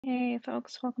Hey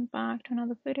folks, welcome back to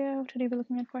another video. Today we're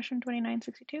looking at question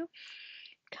 2962.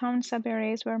 Count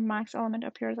subarrays where max element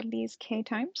appears at least k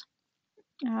times.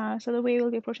 So the way we'll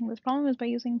be approaching this problem is by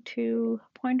using two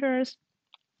pointers,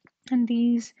 and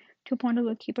these two pointers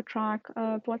will keep a track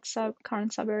of what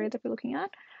current subarray that we're looking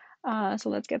at.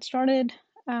 So let's get started.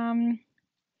 So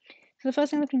the first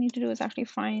thing that we need to do is actually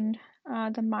find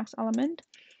the max element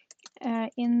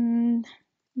in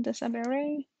the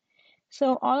subarray.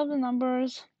 So all of the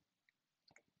numbers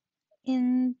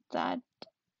in that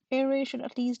array should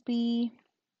at least be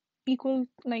equal,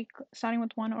 like starting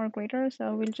with 1 or greater.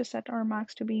 So we'll just set our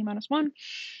max to be -1,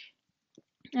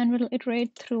 and we'll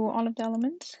iterate through all of the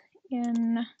elements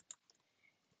in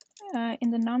the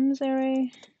nums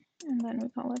array, and then we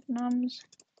call it nums.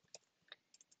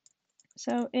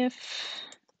 So if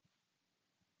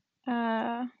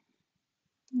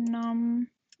num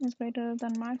is greater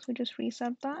than max, we just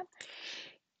reset that,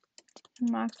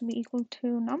 and max will be equal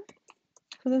to num.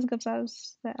 So this gives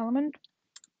us the element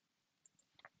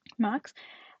max.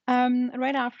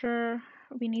 Right after,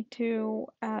 we need to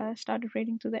start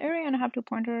iterating through the array, and I have two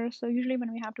pointers. So usually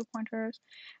when we have two pointers,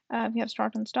 we have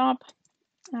start and stop.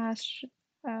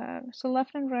 So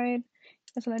left and right.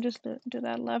 So let's just do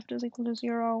that. Left is equal to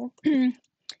 0.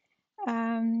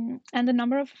 And the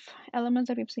number of elements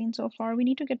that we've seen so far, we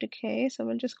need to get to k. So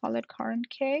we'll just call it current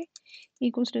k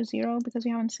equals to 0 because we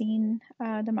haven't seen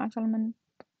the max element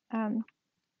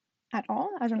at all,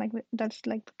 as in like that's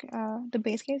like the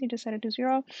base case. You just set it to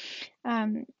 0.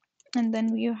 And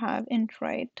then you have int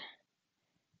right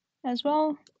as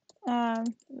well.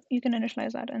 You can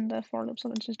initialize that in the for loop. So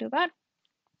let's just do that.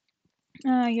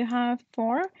 You have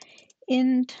for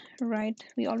int right.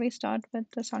 We always start with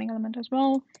the starting element as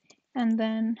well, and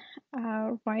then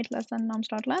right less than num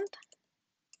start length,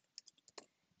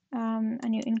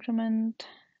 and you increment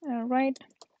right.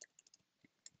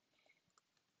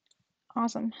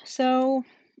 Awesome. So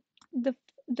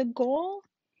the goal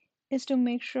is to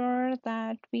make sure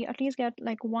that we at least get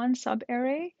like one sub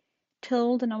array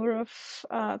till the number of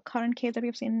current k that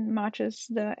we've seen matches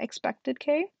the expected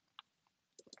k.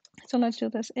 So let's do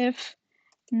this. If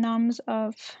nums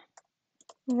of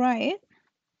right,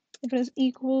 if it is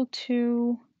equal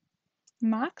to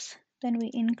max, then we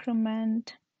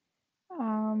increment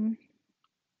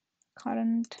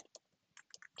current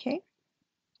k,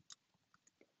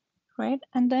 right?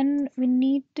 And then we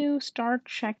need to start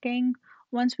checking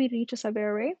once we reach a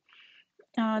subarray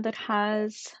that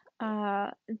has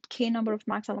k number of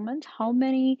max elements, how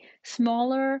many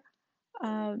smaller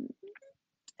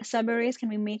subarrays can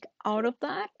we make out of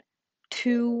that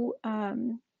to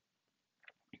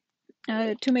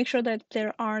make sure that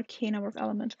there are k number of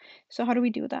elements. So how do we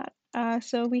do that?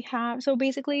 So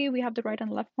basically we have the right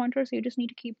and left pointer. So you just need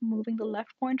to keep moving the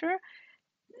left pointer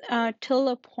till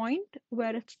a point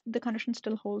where the condition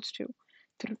still holds true.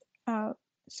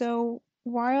 So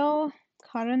while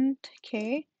current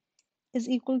k is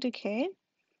equal to k,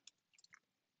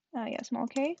 small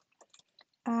k,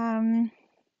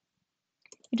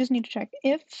 you just need to check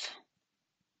if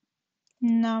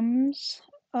nums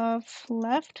of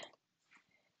left,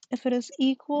 if it is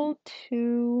equal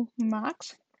to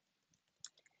max,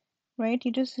 right?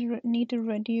 You just need to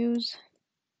reduce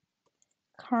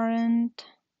current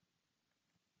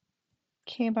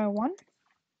k by 1,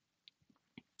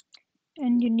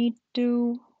 and you need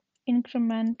to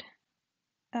increment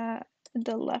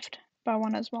the left by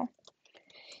 1 as well.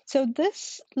 So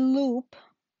this loop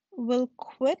will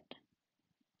quit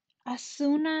as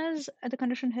soon as the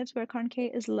condition hits where current k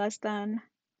is less than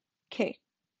k,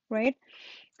 right?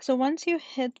 So once you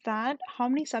hit that, how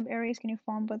many subarrays can you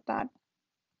form with that?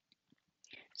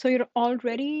 So you're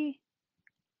already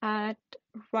at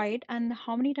right, and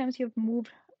how many times you've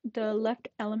moved the left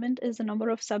element is the number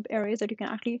of subarrays that you can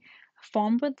actually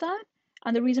form with that.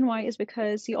 And the reason why is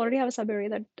because you already have a subarray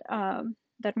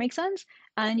that makes sense,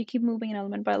 and you keep moving an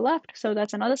element by left, so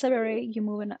that's another subarray. You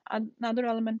move another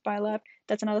element by left,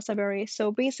 that's another subarray.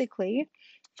 So basically,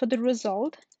 for the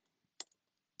result,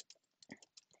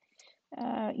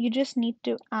 you just need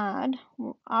to add,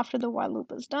 after the while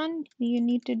loop is done, you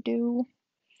need to do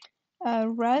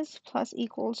res plus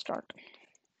equals start.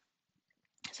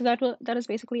 So that is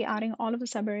basically adding all of the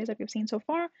subarrays that we've seen so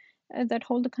far that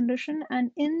hold the condition,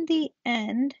 and in the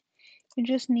end, you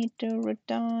just need to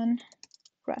return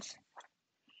res.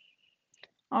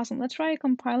 Awesome. Let's try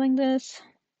compiling this.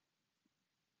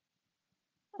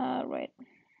 Right.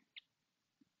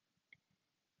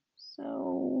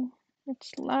 So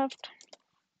it's left.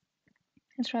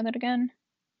 Let's try that again.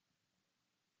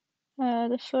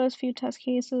 The first few test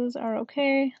cases are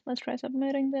okay. Let's try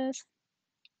submitting this.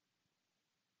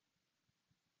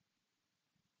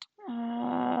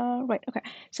 right, okay.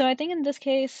 So I think in this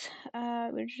case,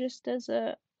 it just does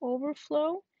a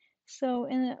overflow. So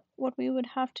what we would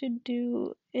have to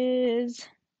do is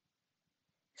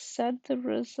set the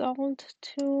result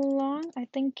to long. I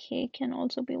think k can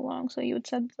also be long, so you would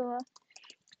set the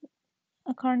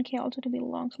current k also to be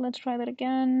long. So let's try that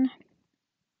again.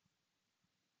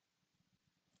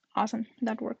 Awesome,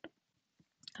 that worked.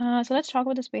 So let's talk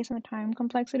about the space and the time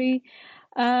complexity.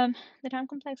 The time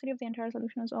complexity of the entire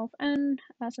solution is of n,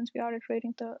 since we are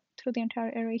iterating through the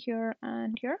entire array here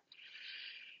and here.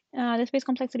 The space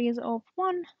complexity is of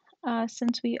 1,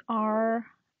 since we are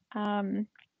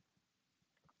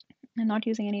not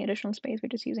using any additional space, we're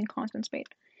just using constant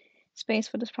space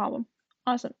for this problem.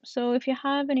 Awesome. So if you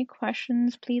have any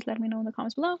questions, please let me know in the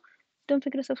comments below. Don't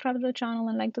forget to subscribe to the channel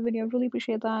and like the video. Really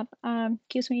appreciate that.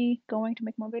 Keeps me going to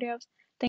make more videos.